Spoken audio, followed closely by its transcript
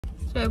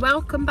So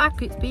welcome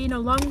back, it's been a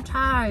long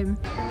time.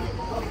 I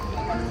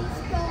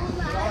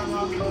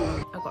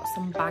got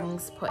some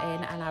bangs put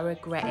in and I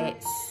regret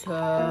it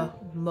so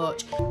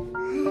much.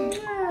 Where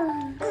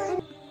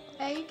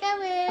you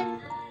going?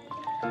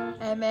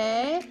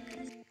 Emmy?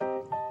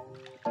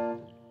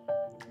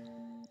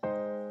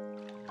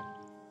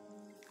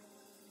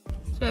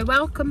 So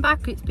welcome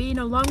back, it's been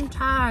a long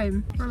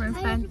time.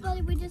 Hi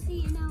everybody, we're just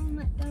eating our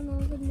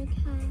McDonald's in the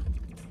car.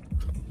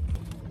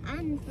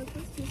 And for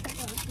Christmas I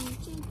got some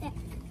cheese.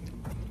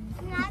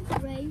 That's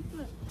great.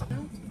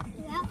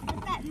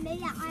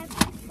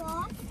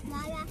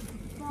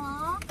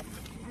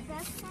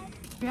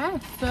 Yeah,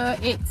 so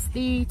it's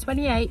the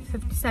 28th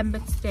of December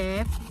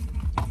today.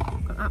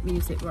 Got that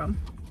music wrong.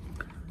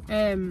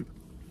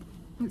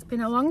 It's been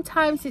a long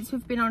time since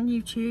we've been on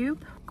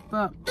YouTube,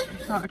 but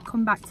I thought I'd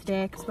come back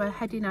today because we're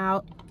heading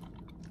out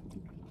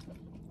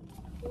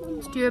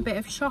to do a bit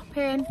of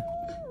shopping.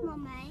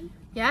 Mummy,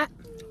 Yeah.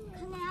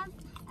 can I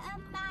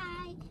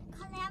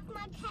have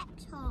my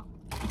ketchup?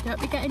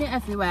 Don't be getting it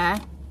everywhere.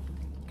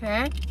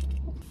 Okay?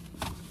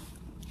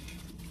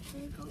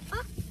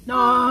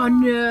 No,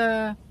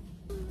 no.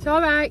 It's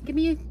alright, give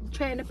me your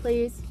trainer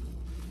please.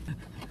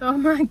 Oh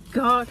my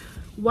god.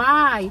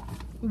 Why?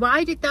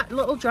 Why did that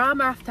little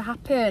drama have to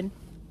happen?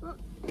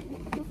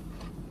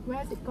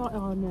 Where's it got?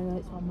 Oh no,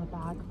 it's on my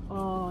bag.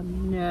 Oh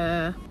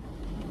no.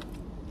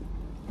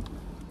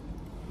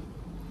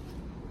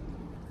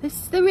 This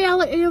is the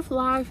reality of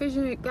life,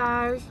 isn't it,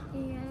 guys?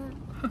 Yeah.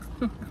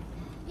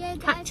 Yeah,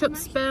 guys, Ketchup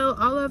spill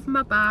all over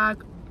my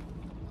bag.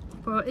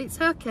 But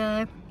it's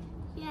okay.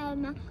 Yeah,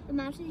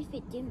 imagine if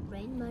it didn't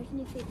rain. Imagine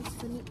if it was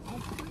sunny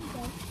every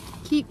day.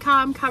 Keep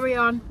calm, carry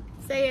on.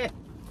 Say it.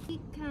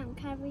 Keep calm,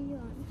 carry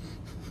on.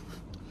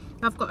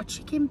 I've got a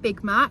chicken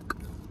Big Mac.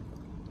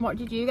 What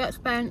did you get,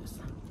 Spence?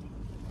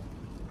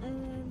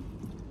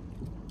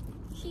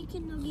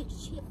 Chicken nugget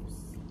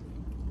chips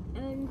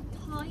and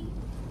pie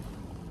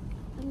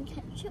and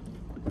ketchup.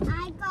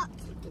 I got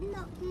chicken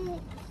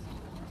nuggets,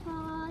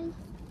 pie,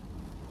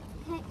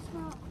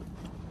 ketchup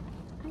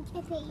and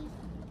chippies.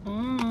 I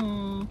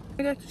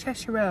go to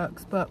Cheshire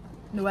Oaks, but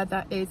the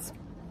weather is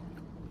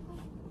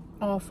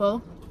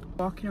awful.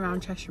 Walking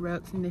around Cheshire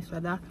Oaks in this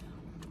weather.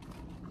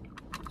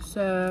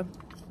 So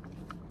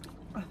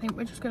I think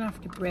we're just going to have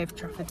to brave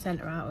Trafford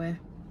Centre, aren't we?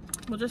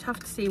 We'll just have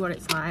to see what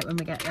it's like when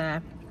we get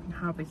there and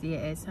how busy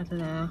it is. I don't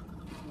know.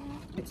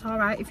 Yeah. It's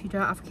alright if you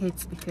don't have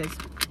kids because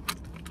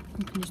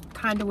you can just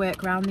kind of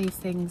work around these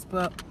things,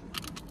 but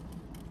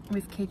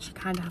with kids you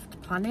kind of have to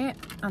plan it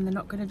and they're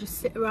not going to just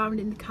sit around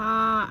in the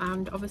car,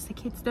 and obviously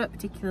kids don't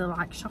particularly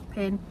like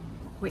shopping,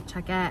 which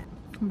I get.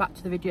 Come back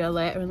to the video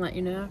later and let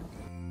you know.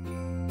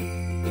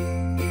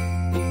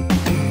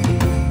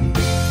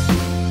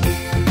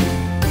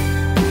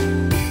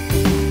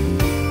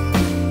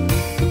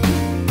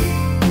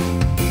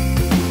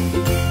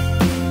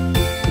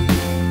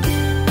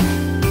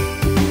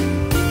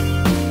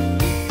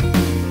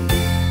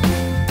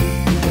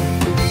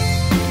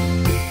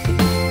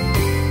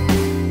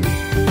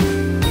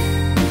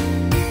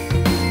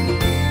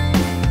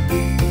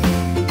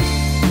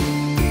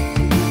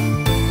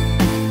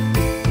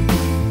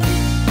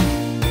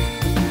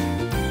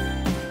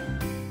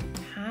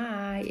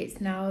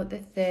 The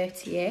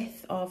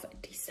 30th of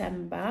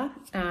December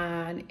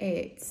and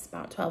it's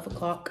about 12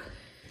 o'clock,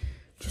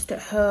 just at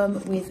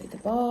home with the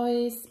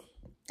boys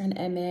and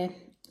Emmy.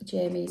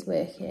 Jamie's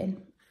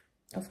working,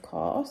 of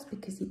course,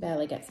 because he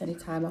barely gets any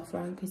time off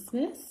around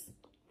Christmas.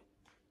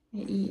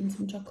 You're eating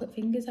some chocolate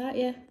fingers, aren't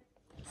you?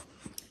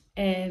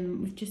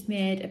 We've just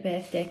made a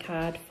birthday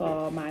card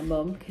for my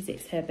mum because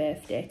it's her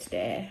birthday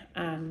today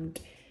and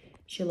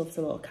she loves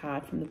a little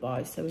card from the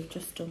boys, so we've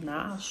just done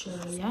that. I'll show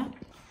you.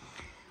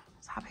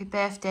 Happy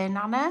birthday,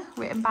 Nana,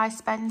 written by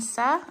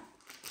Spencer.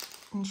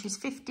 And she's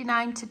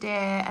 59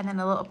 today. And then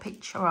a little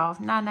picture of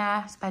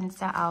Nana,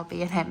 Spencer,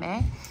 Albie and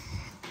Emmy.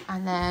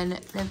 And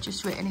then they've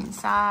just written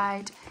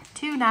inside,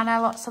 to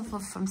Nana, lots of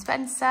love from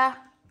Spencer.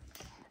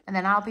 And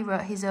then Albie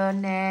wrote his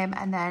own name.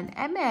 And then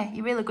Emmy,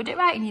 you're really good at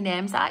writing your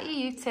names, aren't you,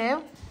 you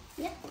two?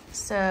 Yep.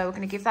 So we're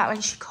going to give that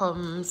when she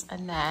comes.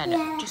 And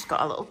then just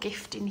got a little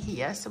gift in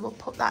here. So we'll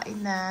put that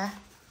in there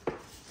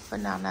for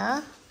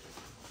Nana.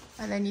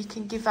 And then you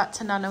can give that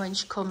to Nana when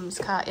she comes,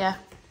 can't you?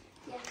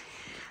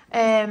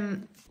 Yeah.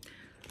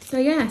 So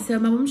yeah, so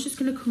my mum's just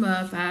going to come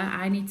over.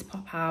 I need to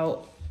pop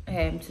out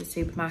to the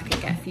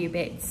supermarket, get a few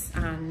bits,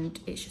 and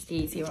it's just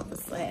easier,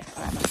 obviously,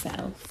 by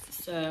myself.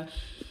 So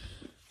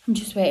I'm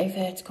just waiting for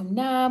her to come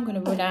now. I'm going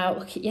to run out.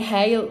 Look at your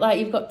hair. You look like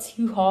you've got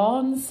two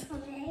horns.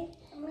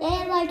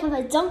 They're like of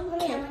a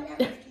donkey.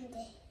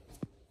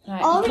 Right,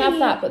 you can have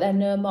that, but then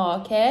no more,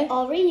 okay?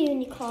 Or a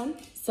unicorn.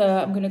 So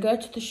I'm going to go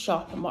to the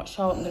shop and watch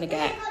what I'm going to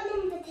get.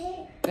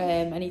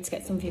 I need to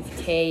get something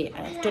for tea.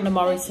 I've done a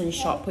Morrison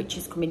shop, which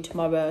is coming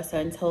tomorrow, so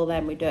until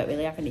then we don't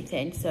really have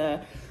anything. So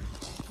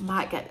I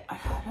might get, I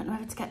don't know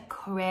whether to get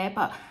curry,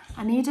 but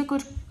I need a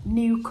good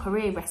new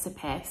curry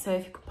recipe. So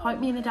if you could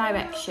point me in the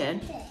direction.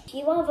 Do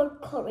you have a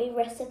curry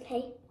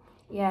recipe?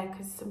 Yeah,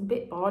 because I'm a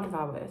bit bored of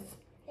ours.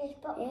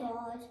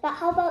 But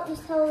how about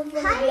just tell us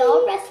one of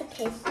your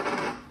recipes?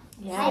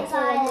 Yeah.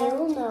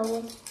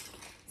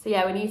 So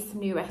yeah, we need some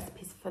new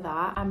recipes for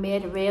that. I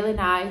made a really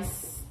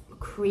nice,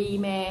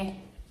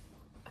 creamy,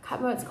 I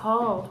can't remember what it's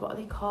called. What are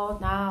they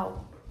called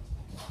now?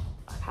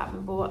 I can't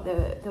remember what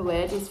the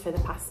word is for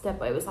the pasta,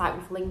 but it was like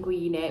with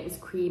linguine, it was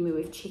creamy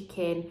with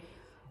chicken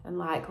and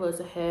like loads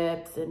of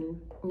herbs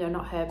and, no,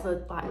 not herbs,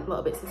 like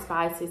little bits of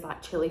spices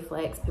like chili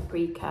flakes,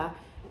 paprika,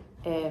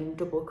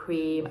 double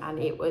cream, and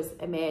it was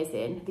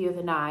amazing the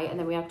other night. And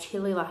then we had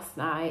chili last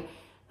night.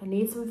 I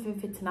need something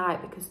for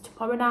tonight because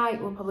tomorrow night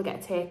we'll probably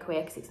get a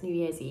takeaway because it's New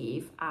Year's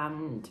Eve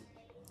and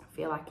I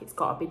feel like it's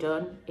got to be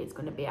done. It's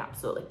going to be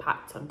absolutely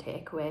packed on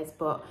takeaways,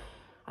 but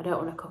I don't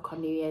want to cook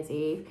on New Year's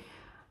Eve.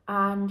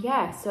 And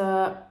yeah,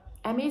 so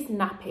Emmy's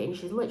napping.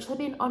 She's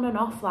literally been on and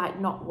off, like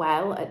not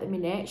well at the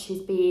minute.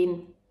 She's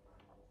been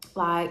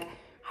like,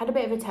 had a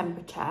bit of a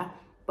temperature,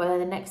 but then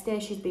the next day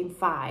she's been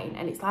fine,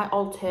 and it's like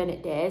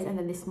alternate days. And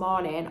then this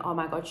morning, oh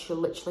my God, she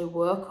literally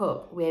woke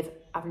up with,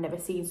 I've never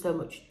seen so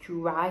much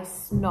dry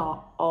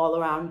snot all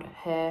around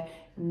her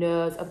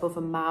nose, above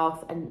her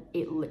mouth, and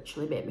it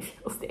literally made me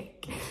feel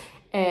sick.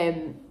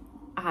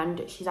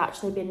 And she's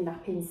actually been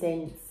napping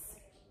since,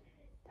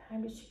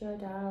 time did she go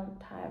down?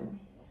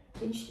 I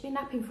think she's been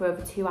napping for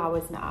over 2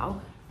 hours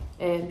now.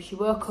 She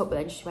woke up, but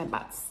then she went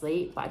back to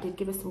sleep. But I did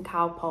give her some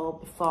Calpol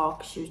before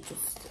because she was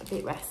just a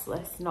bit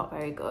restless, not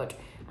very good.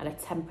 And her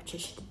temperature,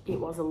 it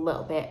was a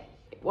little bit,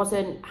 it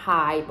wasn't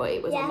high, but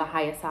it was on the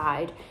higher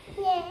side.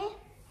 Yeah.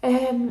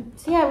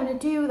 So yeah, I'm going to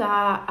do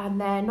that, and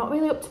then not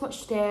really up to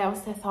much today.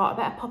 Obviously I thought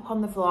I better pop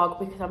on the vlog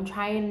because I'm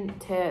trying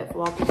to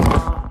vlog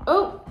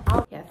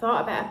more. Yeah, I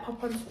thought I better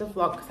pop onto the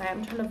vlog because I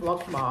am trying to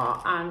vlog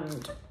more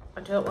and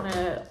I don't want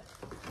to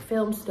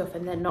film stuff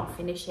and then not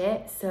finish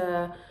it.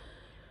 So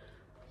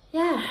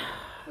yeah,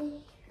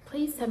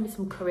 please send me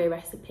some curry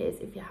recipes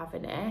if you have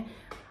any.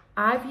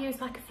 I've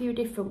used like a few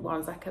different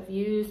ones. Like I've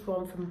used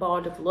one from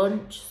Board of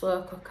Lunch,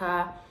 slow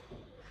cooker,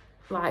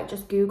 like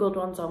just googled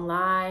ones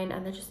online,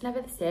 and they're just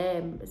never the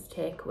same as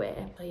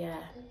takeaway. So yeah,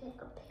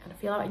 and I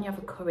feel like when you have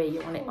a curry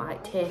you want it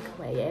like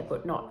takeaway, yeah,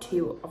 but not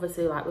too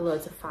obviously like with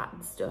loads of fat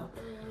and stuff.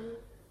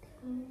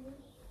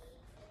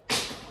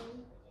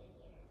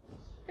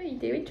 What are you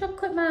doing,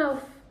 chocolate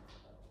mouth?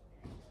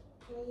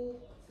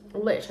 I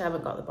literally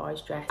haven't got the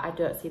boys dressed. I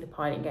don't see the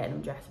point in getting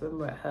them dressed when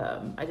we're at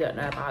home. I don't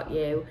know about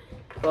you,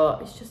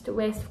 but it's just a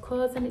waste of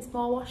clothes and it's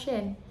more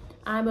washing.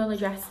 I'm only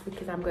dressed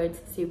because I'm going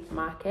to the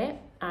supermarket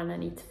and I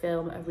need to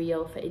film a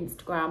reel for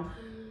Instagram,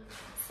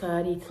 so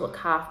I need to look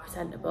half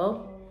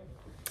presentable.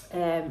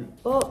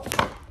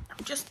 But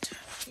I'm just,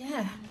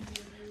 yeah,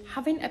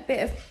 having a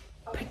bit of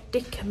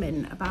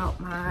predicament about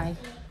my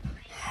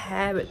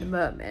hair at the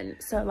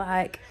moment. So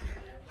like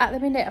at the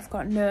minute I've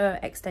got no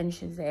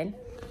extensions in.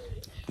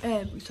 So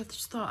I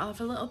just thought I'll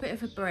have a little bit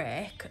of a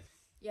break.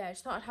 Yeah, I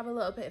just thought I'd have a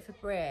little bit of a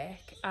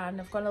break,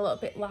 and I've gone a little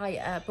bit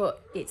lighter,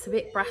 but it's a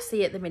bit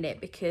brassy at the minute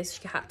because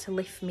she had to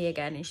lift me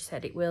again and she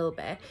said it will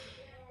be.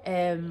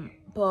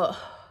 But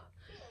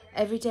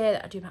every day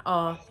that I do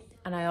my,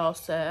 and I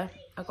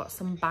got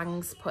some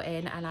bangs put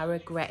in and I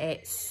regret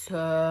it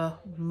so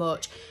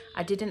much.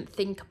 I didn't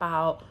think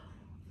about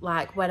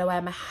like when I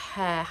wear my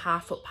hair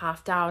half up,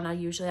 half down, I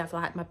usually have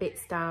like my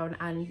bits down,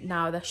 and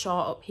now they're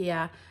short up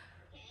here.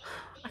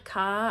 I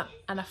can't,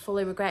 and I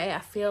fully regret it. I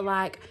feel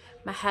like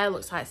my hair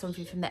looks like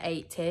something from the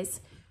 80s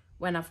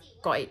when I've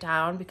got it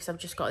down because I've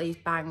just got these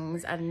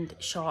bangs and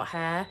short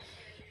hair.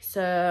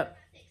 So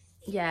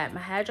yeah, my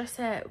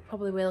hairdresser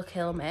probably will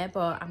kill me,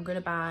 but I'm gonna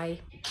buy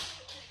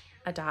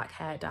a dark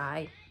hair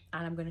dye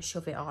and I'm gonna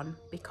shove it on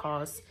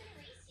because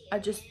I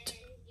just,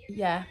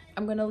 yeah,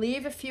 I'm gonna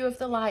leave a few of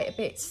the lighter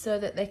bits so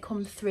that they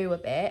come through a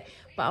bit,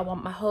 but I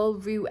want my whole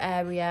root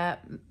area,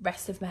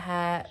 rest of my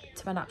hair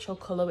to my natural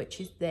colour,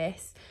 which is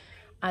this.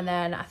 And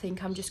then I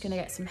think I'm just going to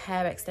get some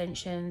hair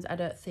extensions. I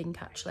don't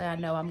think, actually, I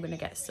know I'm going to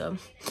get some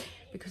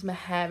because my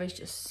hair is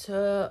just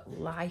so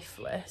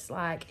lifeless.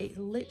 Like, it's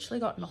literally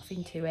got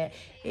nothing to it.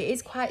 It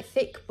is quite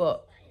thick,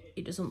 but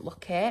it doesn't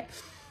look it.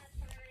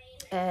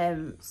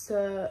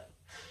 So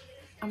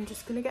I'm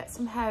just going to get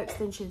some hair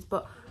extensions.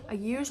 But I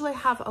usually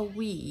have a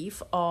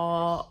weave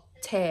or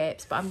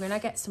tapes, but I'm going to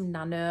get some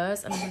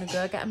nanos and I'm going to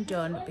go get them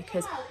done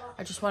because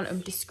I just want them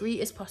discreet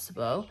as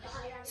possible.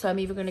 So I'm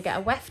either going to get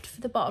a weft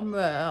for the bottom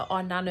row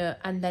or nano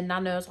and then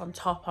nanos on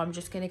top, or I'm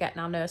just going to get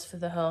nanos for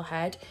the whole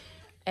head.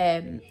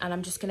 And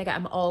I'm just going to get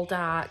them all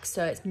dark,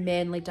 so it's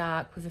mainly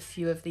dark with a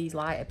few of these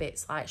lighter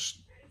bits like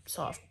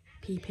sort of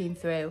peeping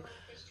through.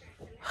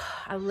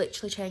 I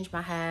literally change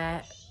my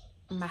hair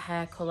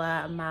colour,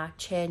 and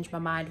change my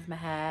mind with my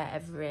hair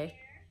every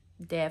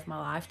day of my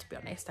life, to be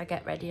honest. I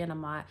get ready and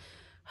I'm like,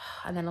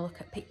 and then I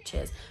look at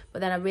pictures, but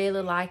then I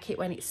really like it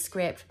when it's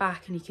scraped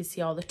back and you can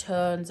see all the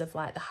tones of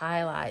like the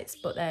highlights,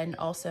 but then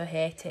also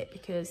hate it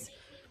because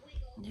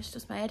it just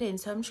does my head in.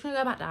 So I'm just gonna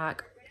go back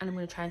dark and I'm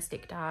gonna try and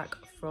stick dark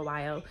for a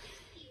while.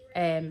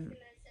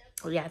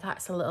 Well, yeah,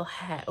 that's a little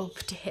hair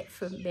update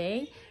from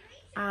me.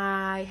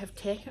 I have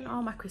taken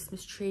all my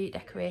Christmas tree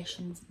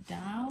decorations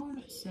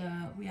down, so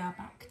we are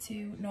back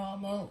to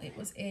normal. It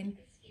was in,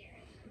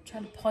 I'm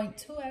trying to point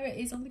to where it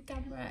is on the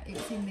camera,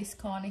 it's in this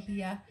corner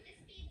here,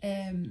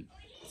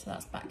 so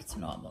that's back to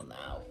normal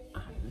now.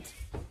 And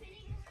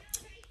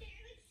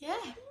yeah,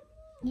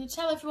 you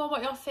tell everyone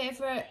what your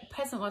favourite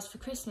present was for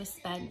Christmas,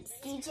 Spence.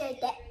 DJ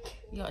deck.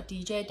 You got a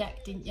DJ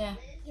deck, didn't you?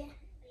 Yeah.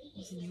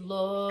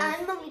 Love.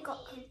 And Mummy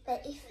got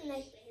confetti for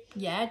me.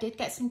 Yeah, I did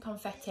get some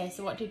confetti.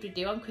 So what did we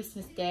do on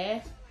Christmas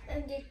Day?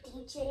 And did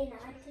DJ and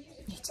I did.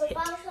 But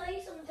I'll show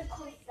you some of the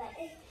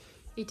confetti.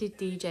 He did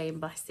DJing,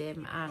 bless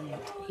him, and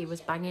he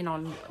was banging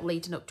on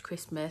leading up to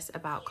Christmas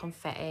about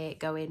confetti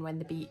going when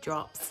the beat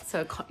drops.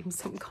 So I got him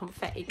some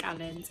confetti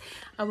cannons,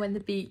 and when the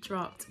beat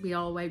dropped, we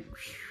all went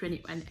and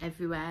it went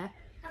everywhere.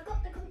 I've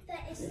got the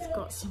confetti. So I've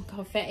got some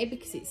confetti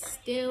because it's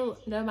still,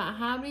 no matter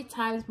how many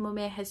times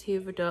Mummy has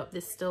hoovered up,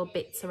 there's still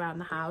bits around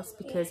the house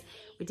because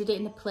we did it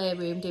in the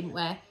playroom, didn't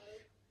we?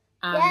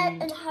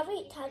 And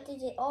Harry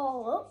tidied it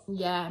all up.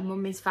 Yeah,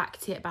 Mummy's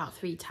vacuumed it about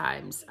 3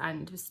 times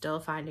and we're still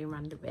finding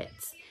random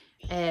bits.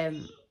 But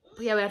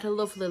yeah, we had a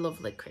lovely,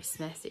 lovely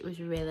Christmas. It was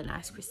a really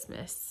nice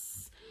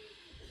Christmas.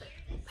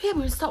 But yeah, I'm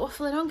going to stop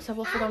waffling on because I've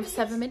waffled on for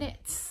 7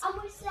 minutes.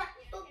 And we set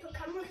up a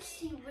camera to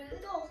see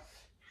Rudolph.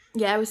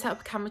 Yeah, we set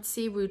up a camera to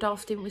see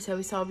Rudolph, didn't we? So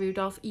we saw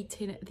Rudolph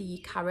eating the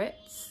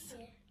carrots.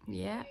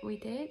 Yeah, we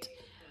did.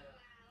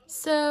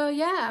 So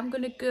yeah, I'm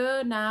going to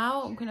go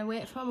now. I'm going to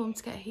wait for my mum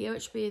to get here,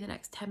 which will be the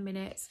next 10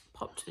 minutes.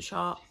 Pop to the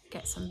shop,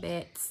 get some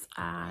bits,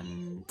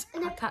 and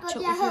I'll catch up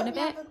with you in a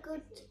bit. Have a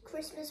good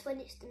Christmas when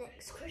it's the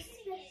next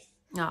Christmas.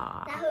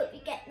 Aww. I hope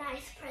you get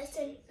nice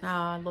presents.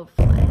 Oh,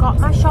 lovely. Got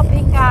my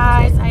shopping,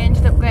 guys. I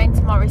ended up going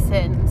to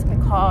Morrison's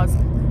because,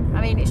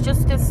 I mean, it's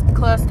just as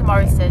close to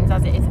Morrison's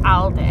as it is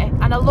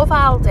Aldi. And I love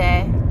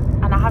Aldi.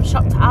 And I have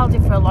shopped at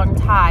Aldi for a long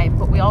time,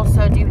 but we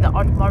also do the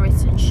odd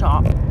Morrison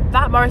shop.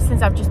 That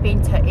Morrison's I've just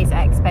been to is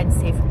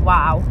expensive,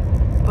 wow.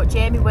 But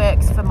Jamie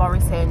works for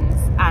Morrison's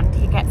and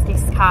he gets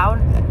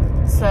discount,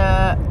 so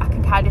I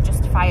can kind of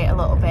justify it a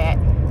little bit.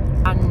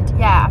 And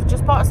yeah, I've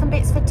just bought some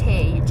bits for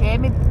tea.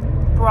 Jamie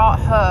brought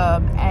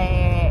home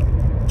a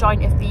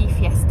joint of beef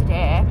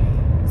yesterday.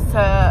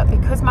 So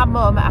because my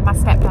mum and my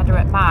stepdad are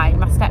at mine,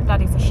 my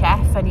stepdad is a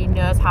chef and he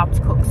knows how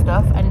to cook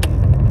stuff, and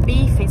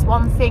beef is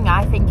one thing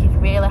I think is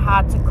really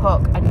hard to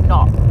cook and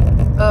not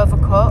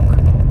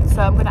overcook.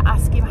 So I'm going to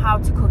ask him how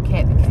to cook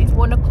it because it's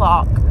 1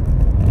 o'clock.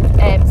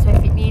 So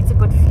if it needs a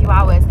good few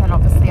hours, then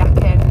obviously I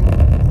can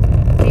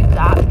do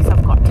that because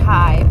I've got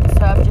time.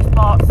 So I've just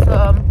bought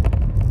some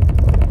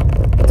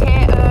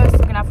potatoes. I'm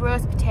going to have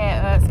roast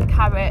potatoes,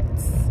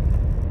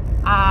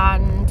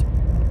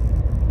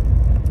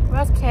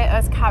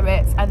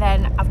 carrots, and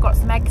then I've got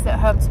some eggs at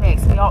home to make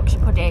some Yorkshire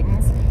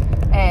puddings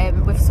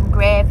with some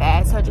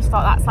gravy. So I just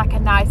thought that's like a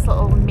nice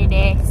little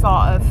mini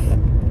sort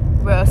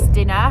of roast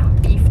dinner,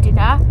 beef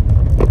dinner,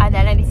 and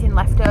then anything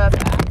left over.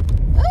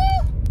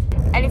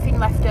 Anything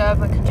left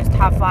over can just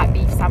have like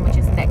beef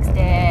sandwiches the next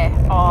day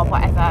or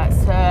whatever.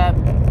 So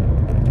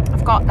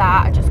I've got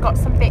that. I just got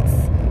some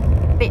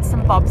bits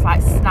and bobs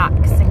like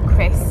snacks and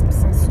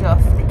crisps and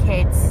stuff for the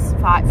kids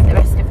like for the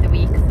rest of the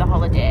week of the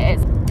holidays.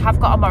 I've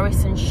got a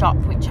Morrison shop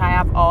which I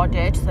have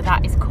ordered, so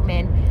that is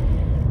coming,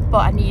 but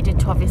I needed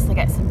to obviously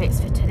get some bits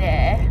for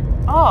today.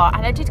 Oh,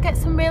 and I did get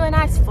some really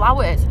nice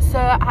flowers. So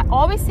I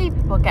always see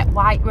people get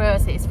white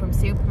roses from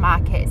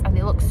supermarkets and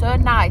they look so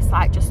nice,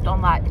 like just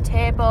on like the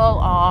table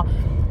or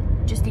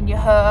just in your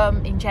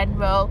home in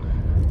general.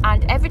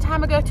 And every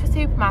time I go to a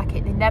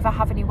supermarket, they never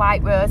have any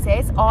white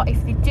roses, or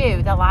if they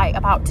do, they're like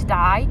about to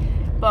die.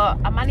 But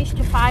I managed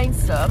to find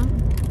some.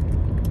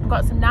 I've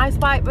got some nice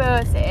white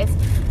roses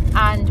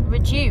and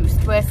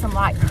reduced with some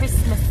like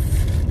Christmas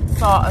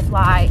sort of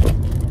like,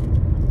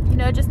 you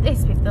know, just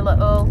this with the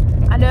little,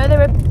 I know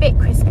they're a bit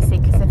Christmassy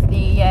because of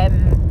the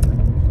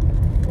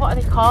what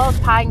are they called,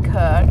 pine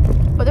cone,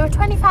 but they were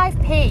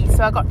 25p,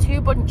 so I got 2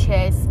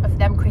 bunches of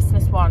them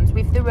Christmas ones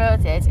with the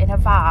roses in a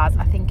vase.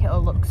 I think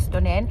it'll look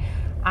stunning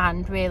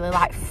and really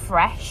like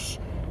fresh,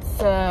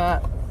 so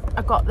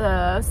I got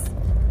those.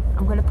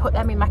 I'm going to put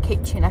them in my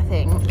kitchen, I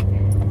think,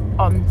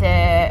 on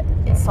the,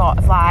 it's sort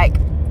of like,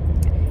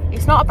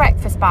 it's not a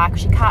breakfast bar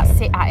because you can't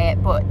sit at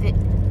it, but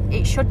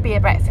it should be a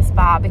breakfast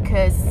bar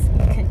because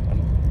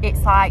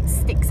it's like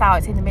sticks out,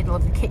 it's in the middle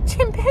of the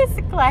kitchen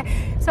basically,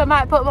 so I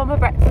might put them on my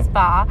breakfast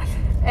bar.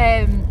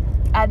 And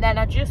then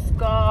I just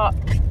got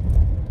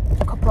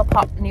a couple of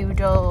pot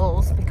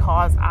noodles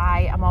because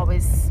I am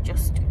always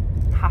just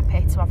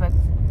happy to have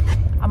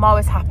I'm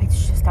always happy to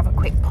just have a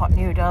quick pot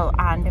noodle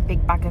and a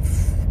big bag of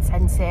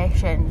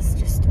Sensations,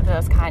 just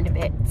those kind of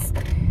bits.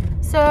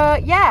 So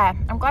yeah,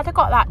 I'm glad I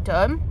got that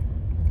done.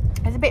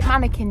 There's a bit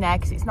manic in there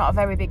because it's not a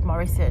very big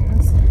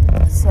Morrison's,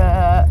 so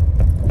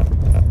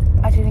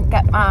I didn't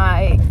get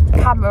my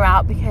camera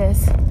out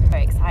because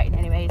very exciting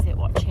anyway, is it,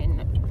 watching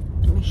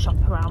me shop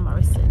around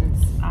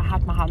Morrison's. I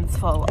had my hands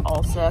full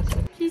also.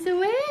 She's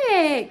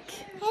awake.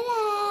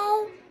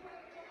 Hello.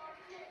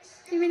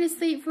 You've been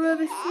asleep for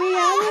over 3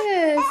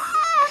 hours.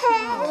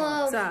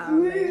 Oh,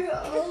 darling.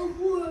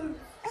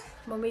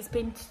 Mummy's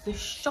been to the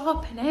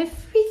shop and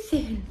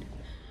everything.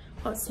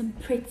 Got some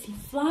pretty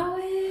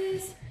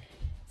flowers,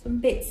 some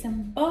bits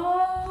and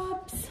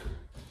bobs.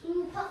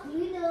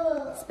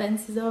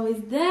 Spencer's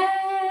always there,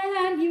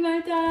 aren't you,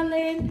 my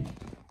darling?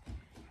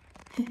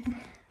 You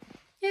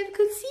have a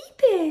good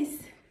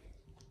sleepies.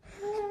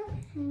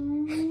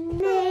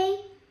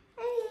 Me.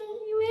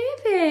 You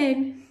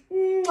waving?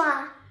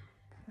 Mwah.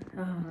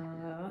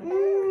 Oh.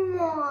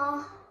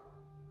 Mwah.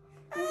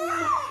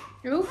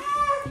 Oh,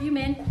 you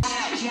in?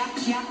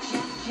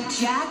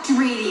 Jack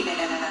Reedy.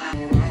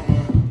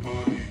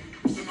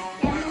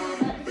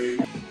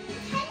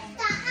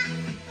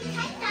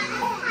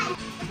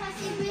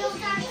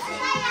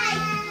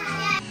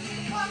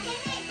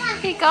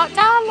 You got,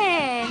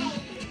 darling?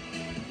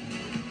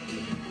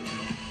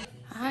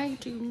 I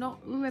do not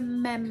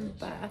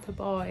remember the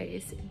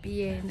boys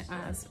being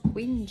as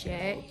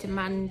whingy,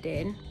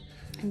 demanding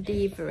and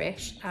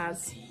diva-ish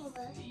as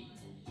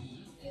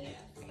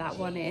that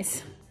one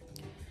is.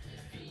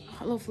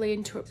 Lovely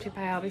interrupted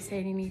by Albie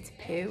saying he needs a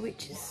poo,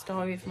 which is the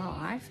story of my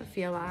life. I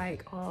feel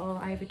like all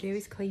I ever do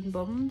is clean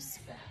bums.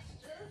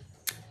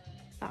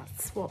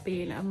 That's what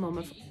being a mum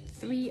of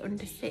 3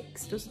 under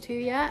 6 does to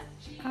you.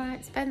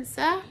 Alright,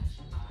 Spencer?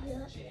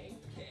 Yeah.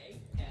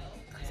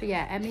 So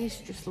yeah, Emmy's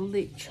just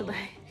literally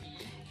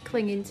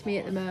clinging to me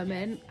at the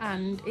moment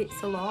and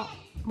it's a lot.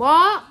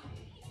 What?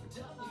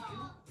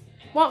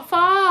 What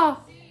for?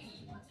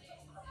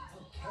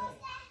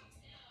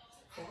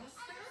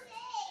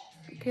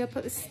 Can you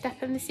put the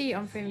step in the seat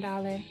on for him,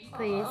 darling?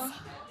 Please.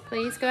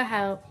 Please go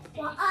help.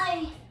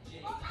 Why?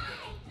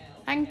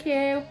 Thank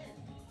you.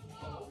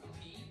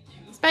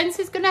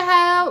 Spencer's gonna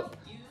help.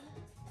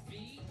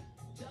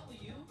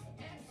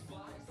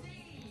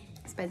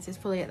 Spencer's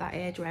fully at that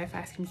age where if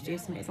I ask him to do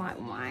something, it's like,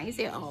 why is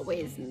it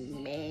always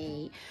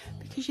me?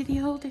 Because you're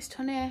the oldest,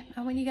 honey.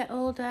 And when you get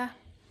older,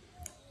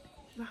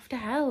 you have to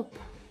help.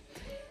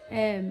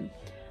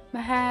 My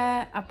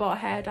hair, I bought a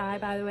hair dye,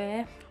 by the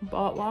way. I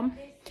bought one.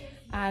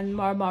 And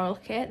more and more I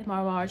look at it, the more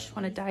and more I just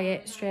want to dye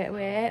it straight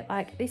away.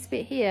 Like this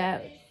bit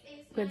here,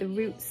 where the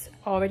roots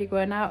already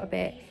going out a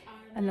bit,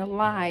 and the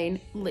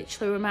line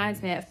literally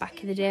reminds me of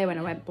back in the day when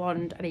I went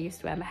blonde and I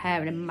used to wear my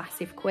hair in a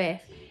massive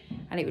quiff.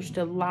 And it was just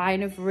a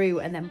line of root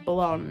and then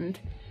blonde.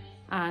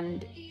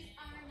 And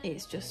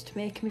it's just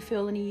making me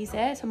feel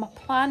uneasy. So my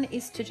plan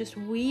is to just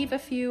weave a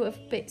few of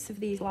bits of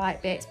these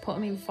light bits, put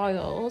them in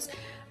foils,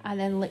 and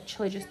then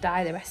literally just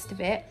dye the rest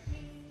of it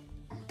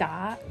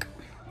dark.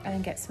 And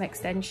then get some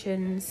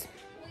extensions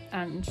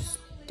and just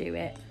do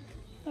it.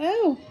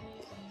 Oh,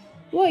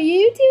 what are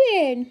you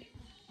doing,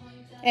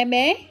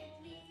 Emmy?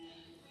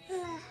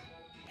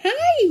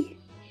 Hi.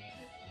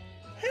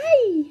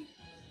 Hi.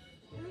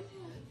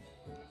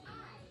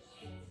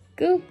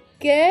 Good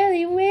girl, are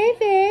you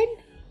waving?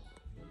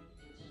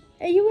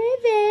 Are you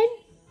waving?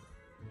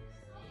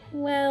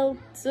 Well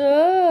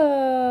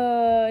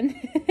done.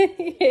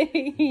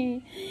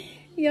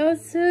 You're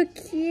so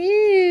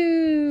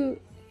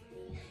cute.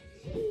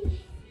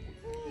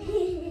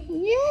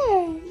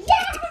 Yeah.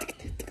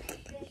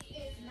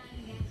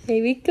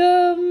 Here he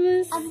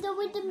comes. I'm done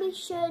with the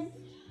mission.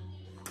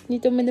 You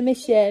done with the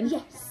mission?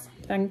 Yes.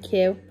 Thank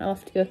you. I'll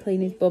have to go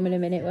clean his bum in a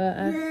minute, won't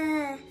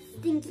I?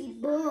 Stinky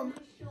bum.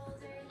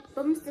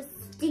 Bum's the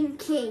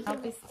stinky.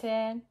 Albie's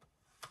turn.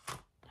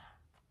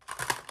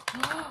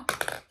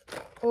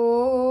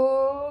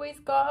 Oh, he's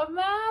got a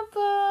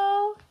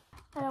marble.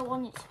 I don't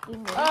want it to be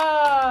me.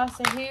 Oh,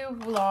 so who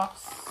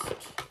lost?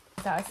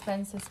 That is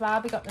Spencer. So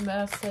Albie got the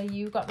most, so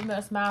you got the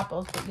most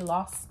marbles, but you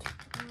lost.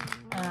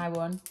 And I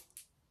won.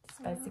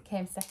 Spencer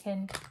came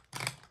second.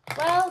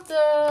 Well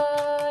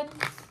done.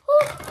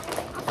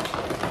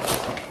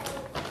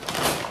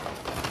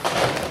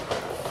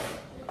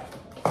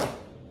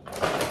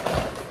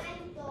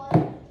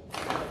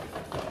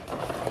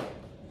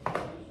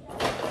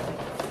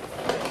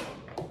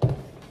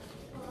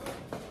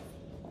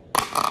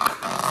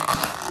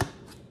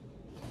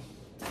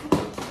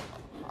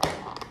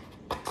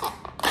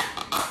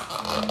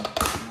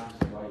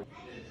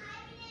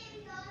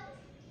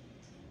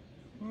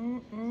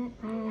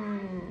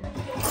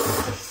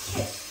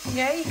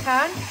 Yeah, you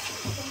can.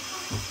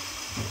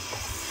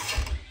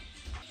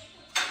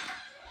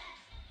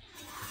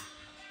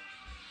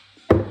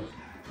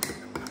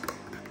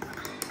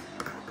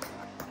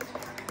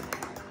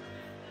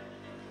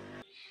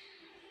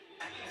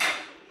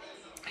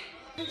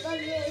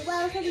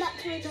 Welcome back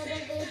to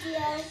another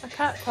video. I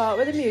can't talk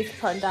with the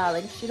music on,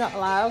 darling, because you're not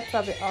allowed to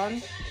have it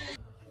on.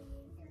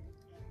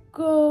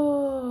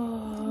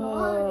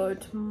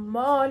 Good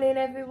morning,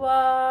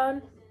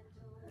 everyone.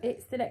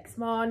 It's the next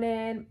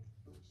morning.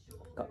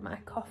 Got my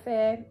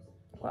coffee,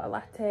 got a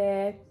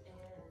latte,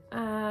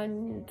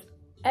 and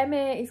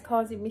Emma is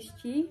causing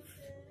mischief,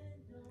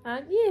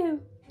 aren't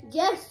you?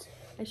 Yes.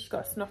 And she's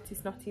got a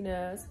snotty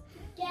nose.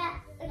 Yeah,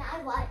 and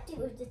I wiped it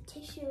with the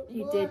tissue.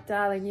 You did,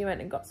 darling. You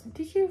went and got some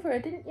tissue for her,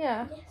 didn't you?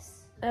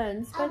 Yes.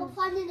 And I will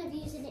find an of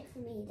using it for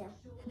me though.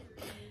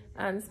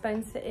 And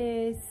Spencer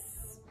is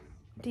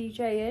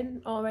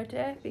DJing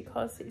already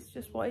because it's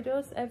just what he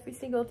does every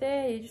single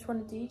day. You just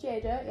want to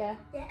DJ, don't you?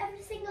 Yeah,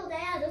 every single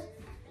day I just.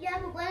 Yeah,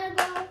 but when I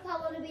grow up, I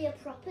want to be a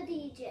proper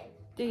DJ.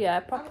 Do you?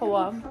 A proper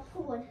one? A proper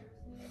one.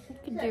 You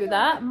can do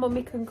that.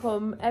 Mummy can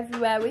come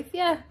everywhere with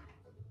you.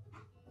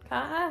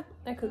 Can't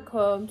I could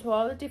come to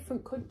all the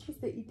different countries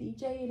that you're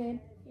DJing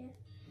in. Yeah.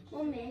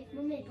 Mummy,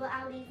 but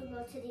I'll even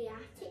go to the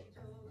Arctic.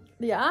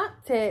 The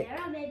Arctic?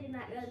 Yeah, I maybe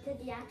might go to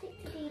the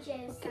Arctic to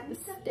DJ in Santa.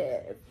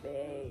 State of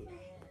me.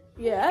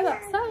 Yeah,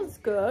 that sounds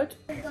good.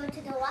 We go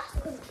to the last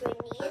country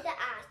near the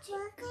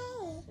Arctic.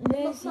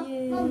 Yes,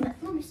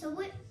 Mummy, so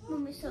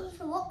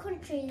what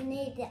country is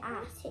near the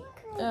Arctic?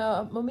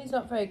 Oh, Mummy's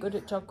not very good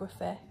at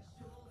geography.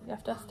 You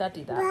have to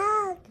study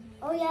that.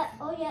 Oh yeah.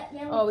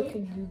 Or we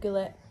can Google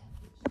it.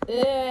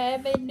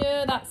 But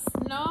no, that's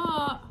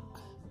not.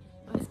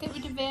 Let's get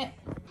rid of it.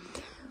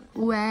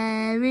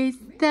 Where is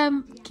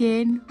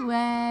Thumpkin?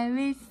 Where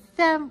is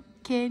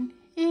Thumpkin?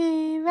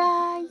 Here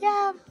I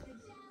am.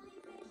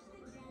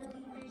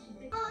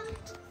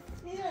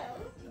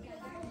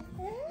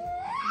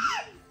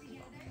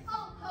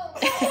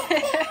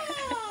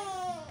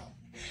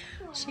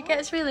 She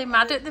gets really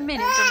mad at the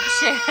minute, doesn't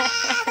she?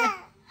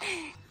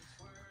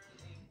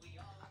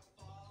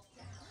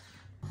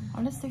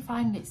 Honestly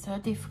find it so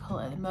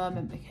difficult at the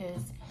moment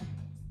because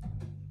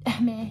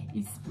Emmy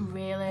is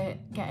really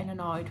getting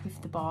annoyed with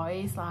the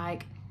boys.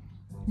 Like,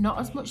 not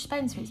as much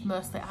Spencer, it's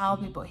mostly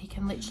Albie, but he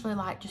can literally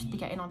like just be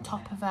getting on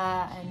top of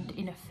her and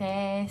in her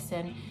face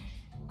and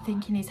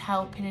thinking he's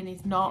helping and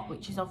he's not,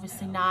 which is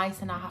obviously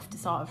nice, and I have to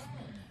sort of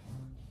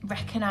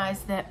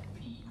recognise that.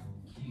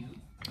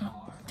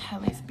 Oh,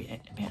 telly's a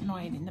bit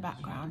annoying in the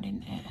background,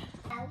 isn't it?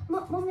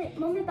 Mummy,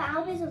 but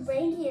Albie's a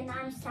reindeer and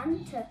I'm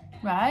Santa.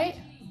 Right?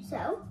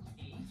 So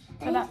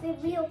they're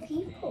real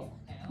people.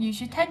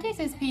 Use your teddies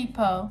as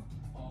people.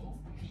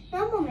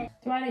 No, Mummy.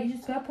 So why don't you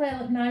just go play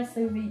look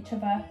nicely with each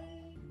other?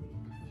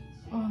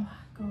 Oh my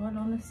god,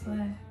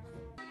 honestly.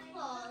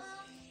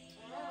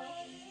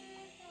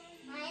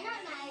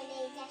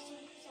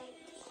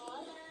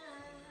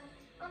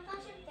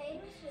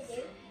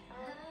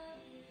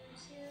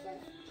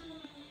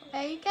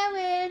 Where you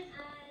going?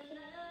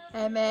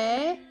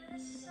 Emmy?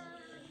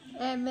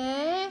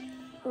 Emmy?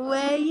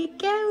 Where you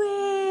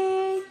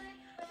going?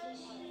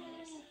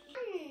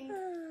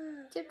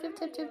 Tip, tip,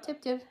 tip, tip,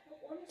 tip, tip.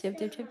 Tip,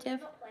 tip, tip,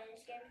 tip.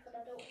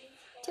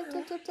 Tip,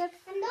 tip, tip, tip.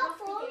 I'm not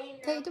falling.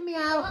 Take your dummy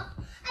out.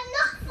 I'm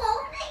not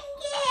falling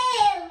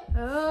you.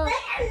 Oh.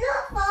 I'm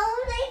not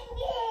falling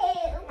you.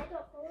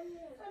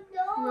 I'm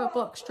not.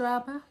 Roblox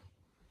drama.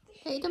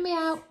 Take your dummy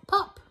out.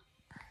 Pop.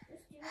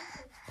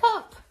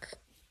 Pop.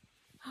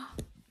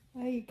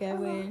 Where you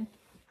going?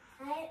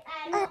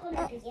 I'm not going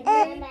to be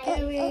Where you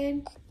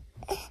going?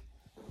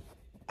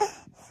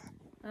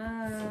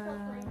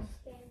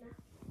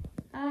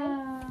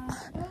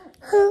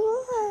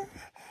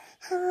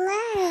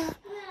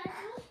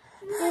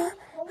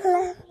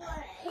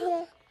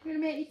 We're gonna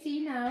make you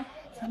tea now.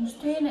 So I'm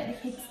just doing the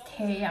kids'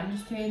 tea. I'm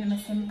just doing them a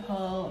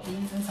simple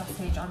beans and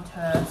sausage on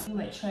toast.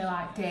 Literally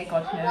like day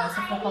God knows of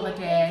the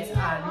holidays, and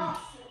I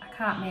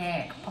can't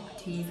make proper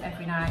teas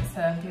every night,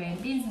 so I'm doing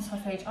beans and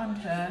sausage on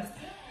toast.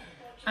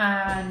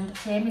 And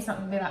Jamie's not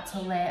going to be back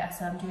till later,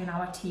 so I'm doing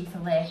our tea for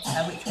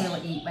later, which we'll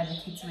eat when the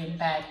kids are in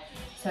bed.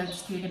 So I'm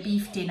just doing a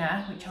beef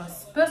dinner, which I was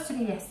supposed to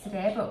do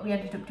yesterday, but we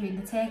ended up doing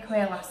the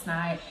takeaway last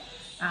night,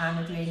 and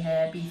we're doing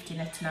the beef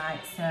dinner tonight,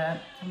 so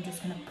I'm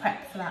just going to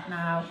prep for that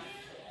now.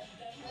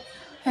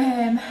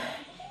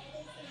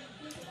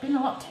 It's been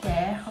a lot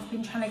today. I've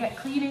been trying to get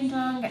cleaning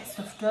done, get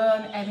stuff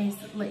done. Emmy's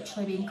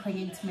literally been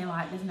clinging to me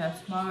like there's no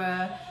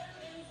tomorrow.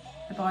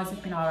 The boys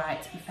have been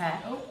alright, to be fair.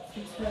 Oh,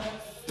 it's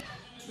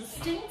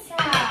just in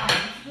time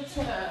for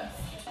toast.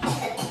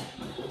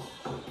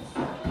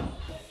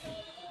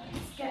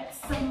 Let's get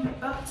some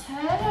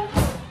butter.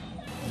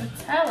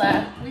 Nutella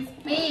with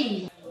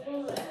beans.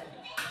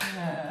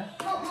 Yeah.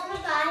 Mama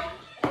buy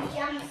a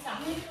jam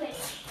sandwich with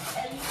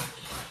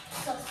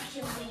sausage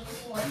and beans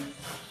one.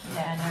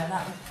 Yeah, no,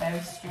 that was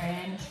very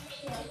strange.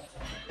 Yeah.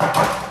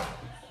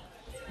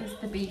 It's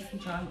the beefy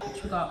joint, which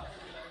we got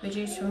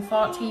reduced from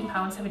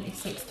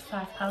 £14.76 to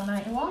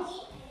 £5.91.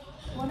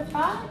 What a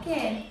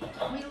bargain!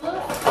 We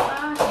love a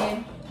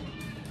bargain.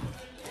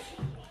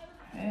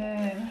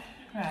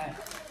 Right.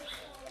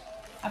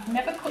 I've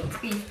never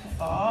cooked beef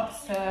before,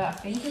 so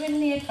I've been given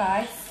the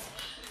advice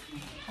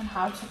on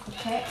how to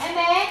cook it.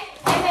 Emmy!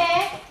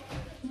 Emmy!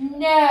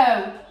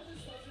 No!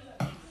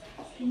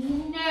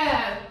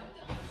 No!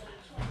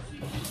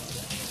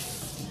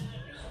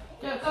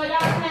 Don't go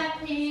down there,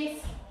 please.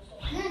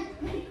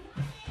 Give me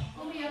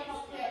your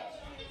pocket.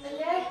 And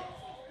then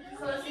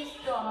close this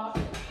door.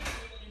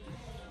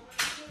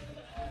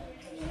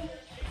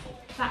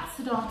 That's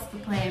the door to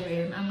the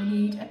playroom, and we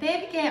need a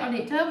baby gate on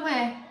it, don't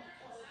we?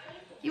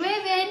 You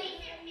waving?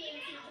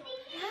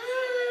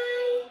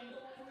 Hi!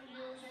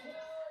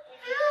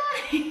 Hi!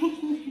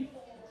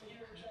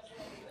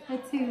 I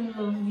do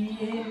love you.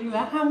 You're a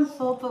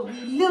handful, but we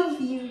love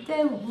you,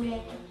 don't we?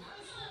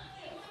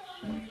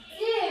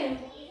 You!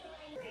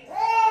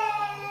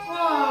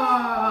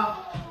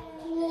 Oh.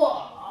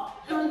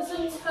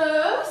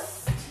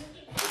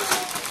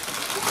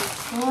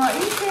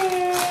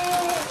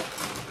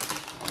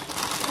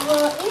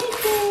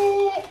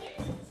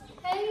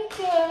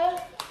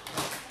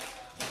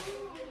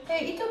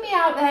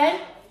 again.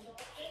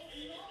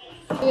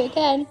 Do it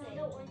again.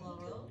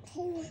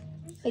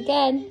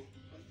 Again.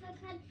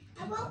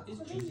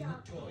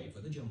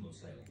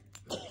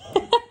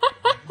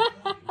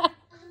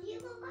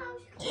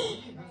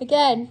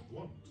 Again.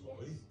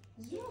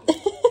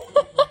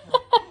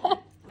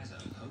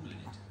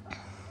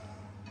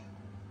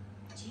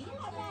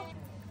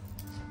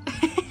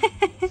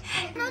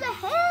 Another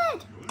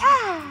head.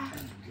 Ah.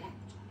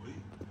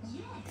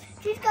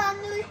 She's got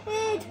a new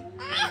head.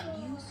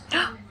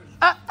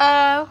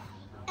 Uh-oh.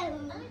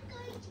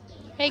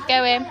 Where you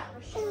going?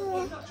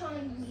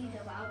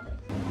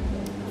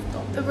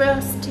 Got the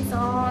roasties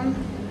on.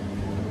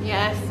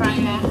 Yeah,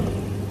 fryer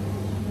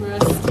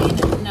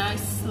roasted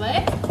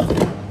nicely.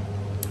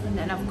 And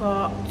then I've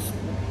got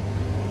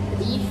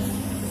beef.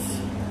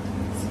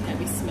 It's going to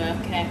be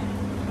smoky.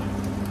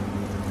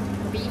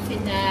 Beef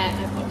in there.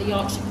 I've got the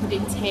Yorkshire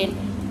pudding tin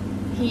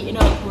heating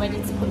up,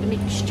 ready to put the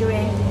mixture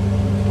in,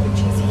 which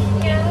is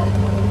here.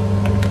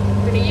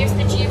 I'm going to use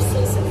the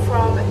juices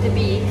from the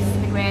beef,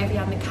 the gravy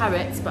and the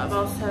carrots, but I've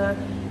also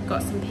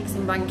got some pigs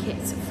and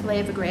blankets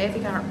flavour gravy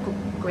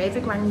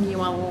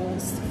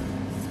granules. So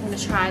I'm going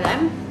to try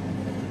them.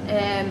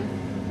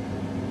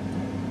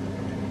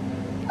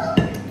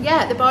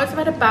 Yeah, the boys have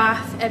had a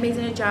bath. Emmy's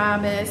in her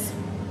pyjamas.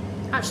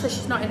 Actually,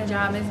 she's not in her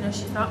pyjamas. No,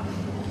 she's not.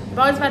 The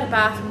boys have had a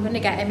bath. I'm going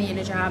to get Emmy in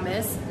her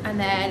pyjamas. And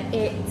then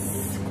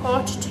it's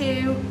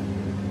 2:45.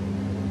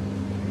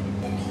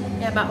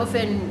 Yeah, my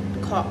oven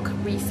clock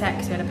reset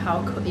because we had a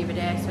power cut the other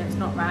day, so it's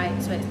not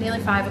right. So it's nearly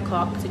 5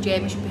 o'clock, so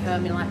Jamie should be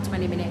home in like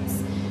 20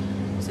 minutes.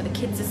 So the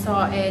kids are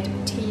sorted.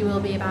 Tea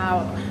will be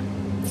about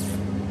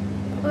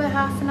probably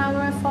half an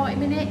hour and 40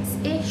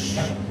 minutes-ish.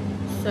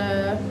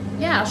 So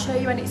yeah, I'll show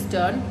you when it's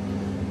done.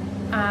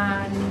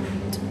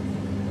 And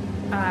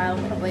I'll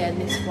probably end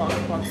this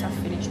vlog once I've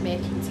finished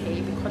making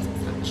tea because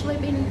it's actually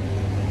been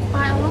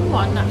quite a long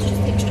one. That's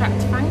just the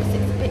extract fan because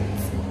it's a bit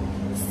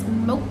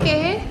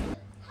smoky.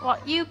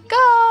 What you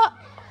got?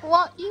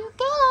 What you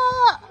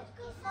got?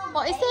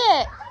 What is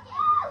it?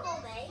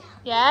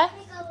 Yeah?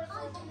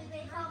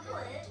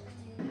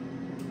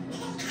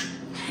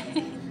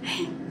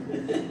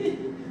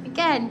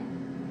 Again?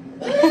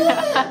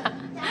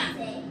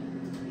 Daddy,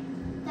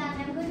 Dad,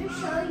 I'm going to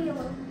show you a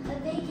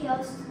video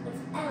of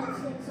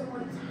Elsa in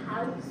someone's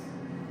house.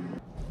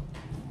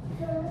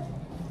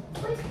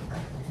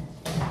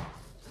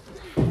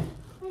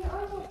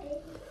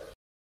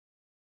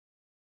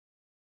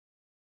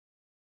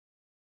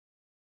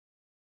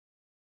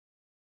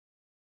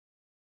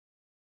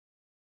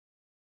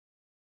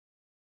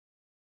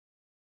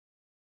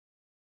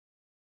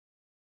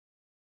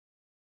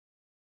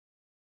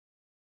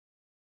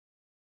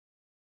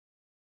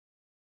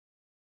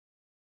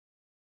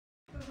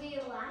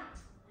 Real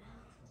life.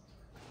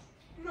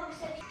 Mum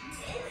said